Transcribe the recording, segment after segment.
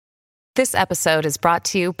This episode is brought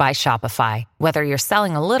to you by Shopify. Whether you're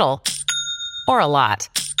selling a little or a lot,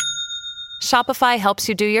 Shopify helps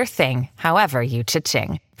you do your thing, however you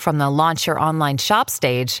cha-ching. From the launch your online shop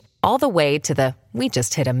stage, all the way to the we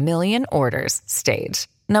just hit 1 million orders stage.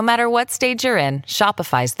 No matter what stage you're in,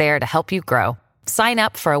 Shopify's there to help you grow. Sign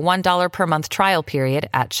up for a $1 per month trial period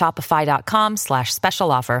at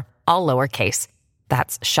shopify.com/special offer, all lowercase.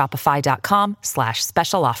 That's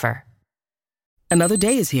shopify.com/special offer. Another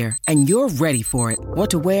day is here, and you're ready for it. What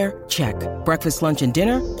to wear? Check. Breakfast, lunch, and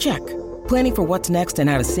dinner? Check. Planning for what's next and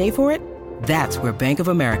how to save for it? That's where Bank of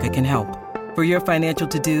America can help. For your financial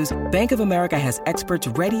to-dos, Bank of America has experts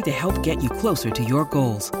ready to help get you closer to your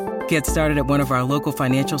goals. Get started at one of our local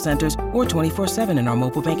financial centers or 24/7 in our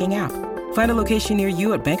mobile banking app. Find a location near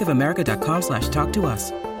you at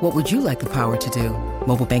bankofamerica.com/talktous. What would you like the power to do?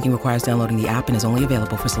 Mobile banking requires downloading the app and is only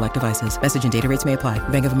available for select devices. Message and data rates may apply.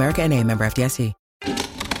 Bank of America NA, member FDIC.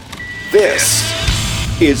 This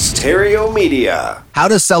is Stereo Media. How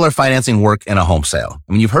does seller financing work in a home sale?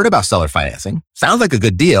 I mean, you've heard about seller financing. Sounds like a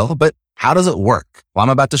good deal, but how does it work? Well, I'm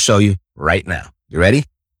about to show you right now. You ready?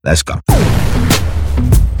 Let's go.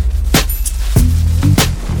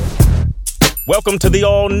 Welcome to the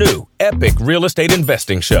all-new Epic Real Estate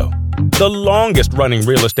Investing Show, the longest-running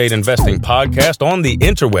real estate investing podcast on the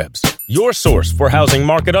interwebs. Your source for housing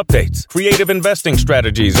market updates, creative investing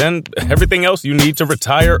strategies, and everything else you need to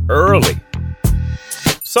retire early.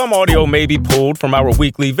 Some audio may be pulled from our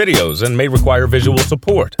weekly videos and may require visual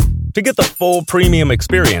support. To get the full premium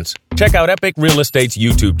experience, check out Epic Real Estate's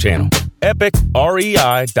YouTube channel,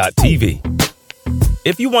 epicrei.tv.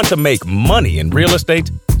 If you want to make money in real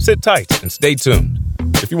estate, sit tight and stay tuned.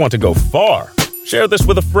 If you want to go far, share this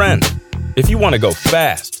with a friend. If you want to go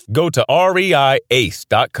fast, go to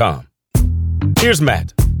reiace.com. Here's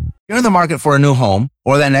Matt. You're in the market for a new home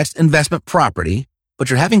or that next investment property, but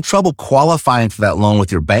you're having trouble qualifying for that loan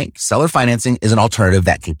with your bank. Seller financing is an alternative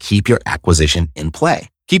that can keep your acquisition in play.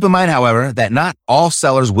 Keep in mind, however, that not all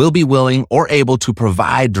sellers will be willing or able to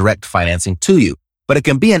provide direct financing to you, but it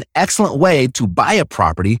can be an excellent way to buy a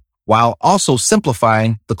property while also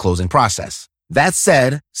simplifying the closing process. That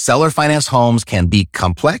said, seller finance homes can be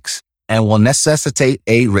complex and will necessitate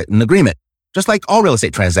a written agreement, just like all real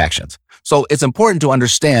estate transactions. So it's important to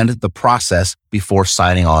understand the process before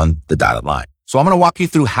signing on the dotted line. So I'm going to walk you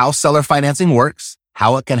through how seller financing works,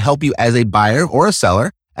 how it can help you as a buyer or a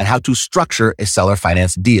seller, and how to structure a seller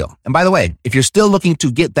finance deal. And by the way, if you're still looking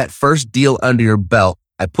to get that first deal under your belt,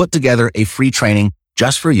 I put together a free training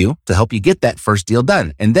just for you to help you get that first deal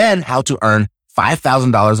done. And then how to earn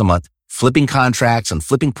 $5,000 a month, flipping contracts and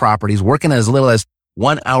flipping properties, working as little as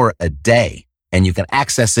 1 hour a day. And you can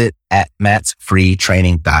access it at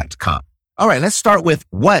mattsfreetraining.com. All right, let's start with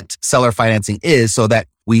what seller financing is so that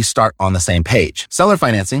we start on the same page. Seller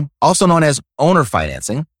financing, also known as owner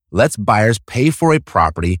financing, lets buyers pay for a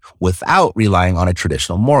property without relying on a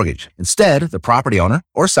traditional mortgage. Instead, the property owner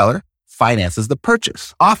or seller finances the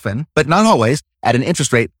purchase, often, but not always, at an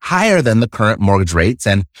interest rate higher than the current mortgage rates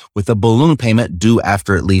and with a balloon payment due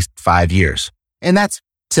after at least 5 years. And that's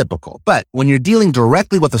typical. But when you're dealing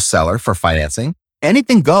directly with a seller for financing,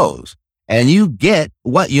 anything goes and you get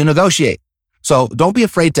what you negotiate. So don't be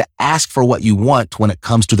afraid to ask for what you want when it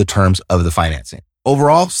comes to the terms of the financing.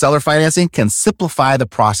 Overall, seller financing can simplify the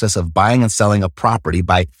process of buying and selling a property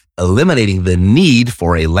by eliminating the need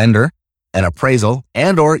for a lender, an appraisal,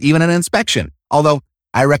 and or even an inspection. Although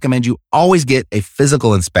I recommend you always get a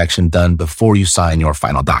physical inspection done before you sign your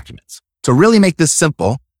final documents. To really make this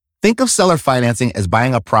simple, think of seller financing as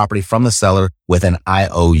buying a property from the seller with an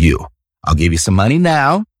IOU. I'll give you some money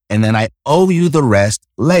now, and then I owe you the rest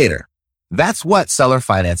later. That's what seller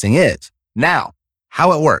financing is. Now,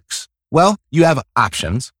 how it works. Well, you have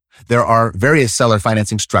options. There are various seller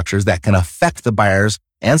financing structures that can affect the buyer's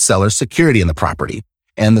and seller's security in the property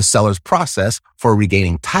and the seller's process for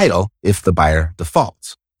regaining title if the buyer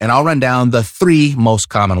defaults. And I'll run down the 3 most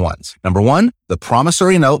common ones. Number 1, the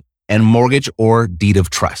promissory note and mortgage or deed of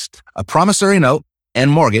trust. A promissory note and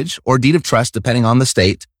mortgage or deed of trust, depending on the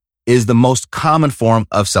state, is the most common form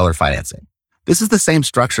of seller financing. This is the same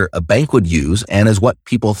structure a bank would use and is what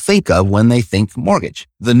people think of when they think mortgage.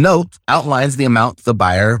 The note outlines the amount the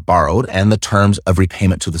buyer borrowed and the terms of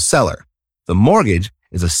repayment to the seller. The mortgage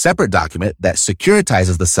is a separate document that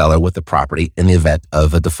securitizes the seller with the property in the event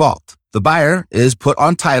of a default. The buyer is put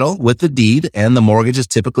on title with the deed and the mortgage is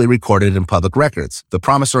typically recorded in public records. The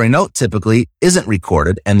promissory note typically isn't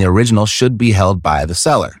recorded and the original should be held by the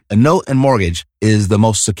seller. A note and mortgage is the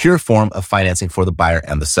most secure form of financing for the buyer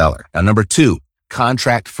and the seller. Now, number 2,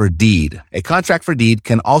 contract for deed. A contract for deed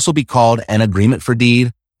can also be called an agreement for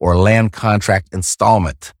deed or land contract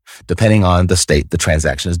installment, depending on the state the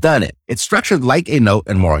transaction is done in. It's structured like a note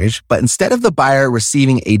and mortgage, but instead of the buyer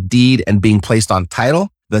receiving a deed and being placed on title,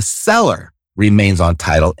 the seller remains on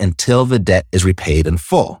title until the debt is repaid in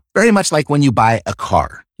full. Very much like when you buy a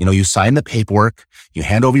car. You sign the paperwork, you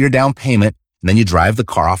hand over your down payment, and then you drive the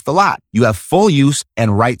car off the lot. You have full use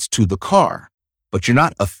and rights to the car, but you're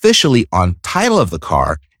not officially on title of the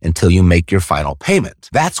car until you make your final payment.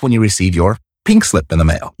 That's when you receive your pink slip in the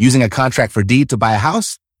mail. Using a contract for deed to buy a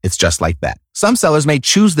house, it's just like that. Some sellers may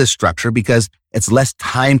choose this structure because it's less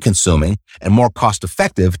time consuming and more cost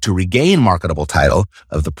effective to regain marketable title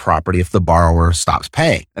of the property if the borrower stops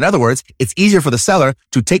paying. In other words, it's easier for the seller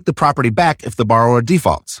to take the property back if the borrower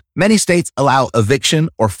defaults. Many states allow eviction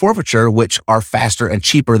or forfeiture, which are faster and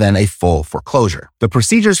cheaper than a full foreclosure. The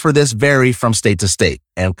procedures for this vary from state to state,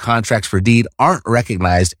 and contracts for deed aren't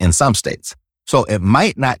recognized in some states. So it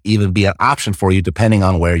might not even be an option for you depending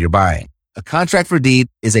on where you're buying. A contract for deed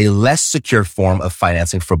is a less secure form of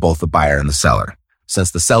financing for both the buyer and the seller.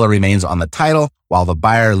 Since the seller remains on the title while the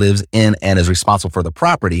buyer lives in and is responsible for the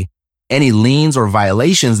property, any liens or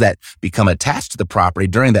violations that become attached to the property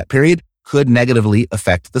during that period could negatively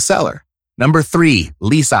affect the seller. Number 3,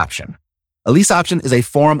 lease option. A lease option is a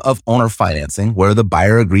form of owner financing where the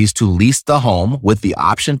buyer agrees to lease the home with the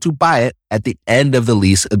option to buy it at the end of the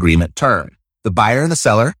lease agreement term. The buyer and the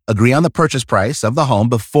seller agree on the purchase price of the home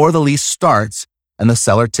before the lease starts, and the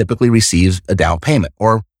seller typically receives a down payment,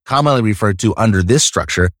 or commonly referred to under this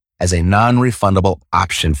structure as a non-refundable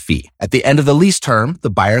option fee. At the end of the lease term,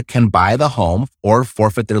 the buyer can buy the home or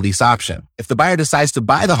forfeit their lease option. If the buyer decides to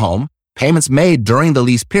buy the home, payments made during the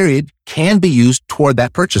lease period can be used toward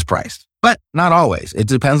that purchase price. But not always. It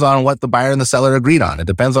depends on what the buyer and the seller agreed on. It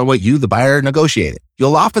depends on what you, the buyer, negotiated.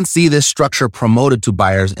 You'll often see this structure promoted to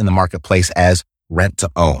buyers in the marketplace as rent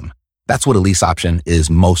to own. That's what a lease option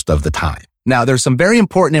is most of the time. Now, there's some very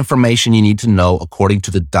important information you need to know according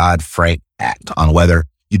to the Dodd-Frank Act on whether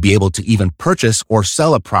you'd be able to even purchase or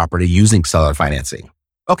sell a property using seller financing.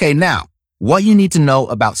 Okay, now, what you need to know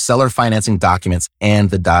about seller financing documents and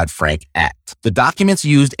the Dodd-Frank Act. The documents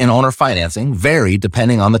used in owner financing vary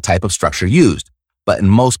depending on the type of structure used, but in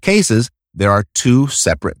most cases, there are 2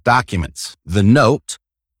 separate documents. The note,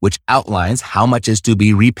 which outlines how much is to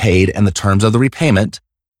be repaid and the terms of the repayment,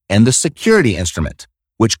 and the security instrument,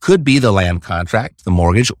 which could be the land contract, the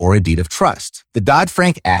mortgage, or a deed of trust. The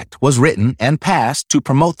Dodd-Frank Act was written and passed to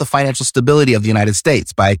promote the financial stability of the United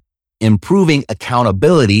States by improving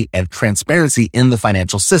accountability and transparency in the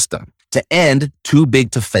financial system, to end too big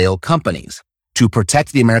to fail companies, to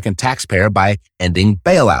protect the American taxpayer by ending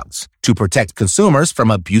bailouts, to protect consumers from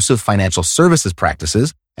abusive financial services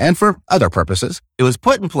practices, and for other purposes. It was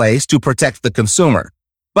put in place to protect the consumer.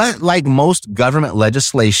 But like most government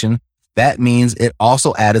legislation, that means it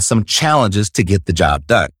also added some challenges to get the job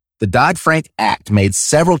done. The Dodd-Frank Act made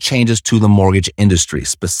several changes to the mortgage industry,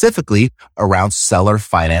 specifically around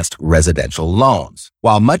seller-financed residential loans.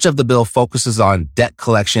 While much of the bill focuses on debt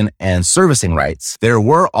collection and servicing rights, there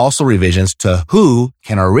were also revisions to who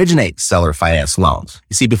can originate seller-financed loans.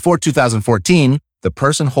 You see, before 2014, the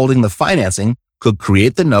person holding the financing could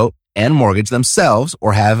create the note and mortgage themselves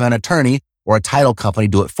or have an attorney or a title company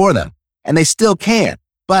do it for them. And they still can,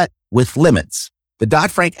 but with limits. The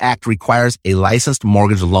Dodd-Frank Act requires a licensed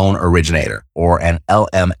mortgage loan originator, or an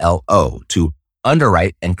LMLO, to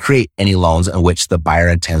underwrite and create any loans in which the buyer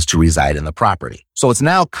intends to reside in the property. So it's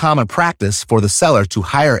now common practice for the seller to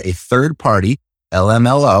hire a third-party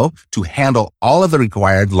LMLO to handle all of the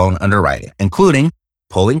required loan underwriting, including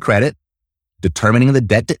pulling credit, determining the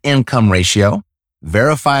debt-to-income ratio,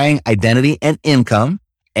 verifying identity and income,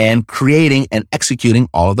 and creating and executing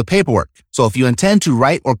all of the paperwork. So if you intend to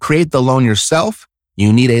write or create the loan yourself,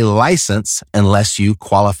 you need a license unless you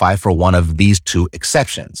qualify for one of these 2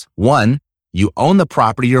 exceptions. 1, you own the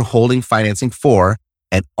property you're holding financing for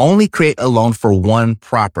and only create a loan for one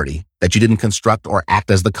property that you didn't construct or act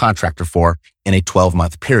as the contractor for in a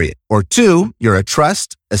 12-month period. Or 2, you're a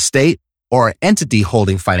trust, estate, or an entity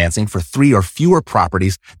holding financing for 3 or fewer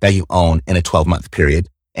properties that you own in a 12-month period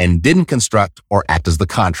and didn't construct or act as the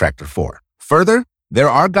contractor for. Further, there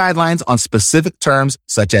are guidelines on specific terms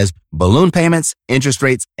such as balloon payments, interest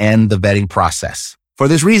rates, and the vetting process. For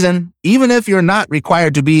this reason, even if you're not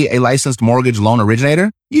required to be a licensed mortgage loan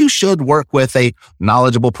originator, you should work with a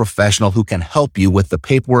knowledgeable professional who can help you with the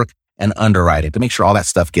paperwork and underwriting to make sure all that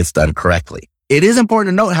stuff gets done correctly. It is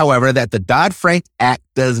important to note, however, that the Dodd-Frank Act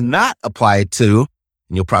does not apply to,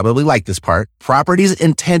 and you'll probably like this part, properties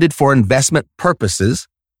intended for investment purposes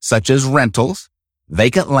such as rentals,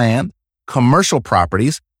 vacant land, commercial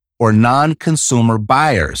properties, or non-consumer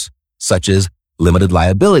buyers, such as limited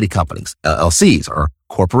liability companies, LLCs, or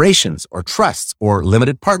corporations, or trusts, or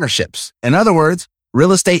limited partnerships. In other words,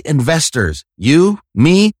 real estate investors, you,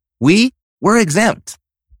 me, we're exempt.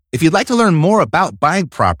 If you'd like to learn more about buying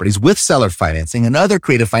properties with seller financing and other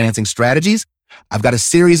creative financing strategies, I've got a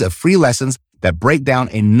series of free lessons that break down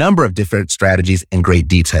a number of different strategies in great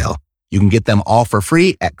detail. You can get them all for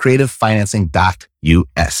free at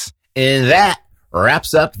creativefinancing.us. And that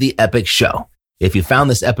wraps up the Epic Show. If you found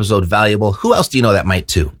this episode valuable, who else do you know that might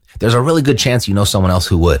too? There's a really good chance you know someone else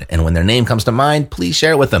who would. And when their name comes to mind, please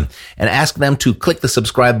share it with them and ask them to click the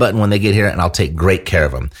subscribe button when they get here, and I'll take great care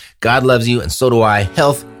of them. God loves you, and so do I.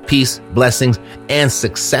 Health, peace, blessings, and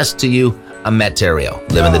success to you. I'm Matt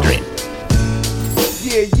Theriault, living the dream.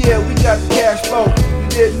 Yeah, we got the cash flow. You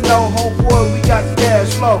didn't know, homeboy, we got the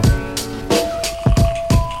cash flow.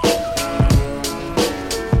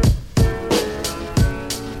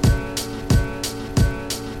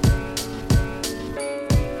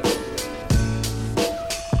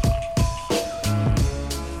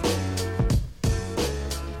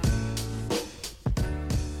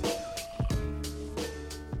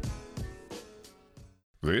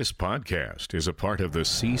 This podcast is a part of the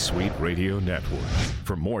C-Suite Radio Network.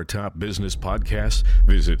 For more top business podcasts,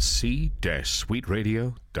 visit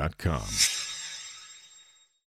c-suiteradio.com.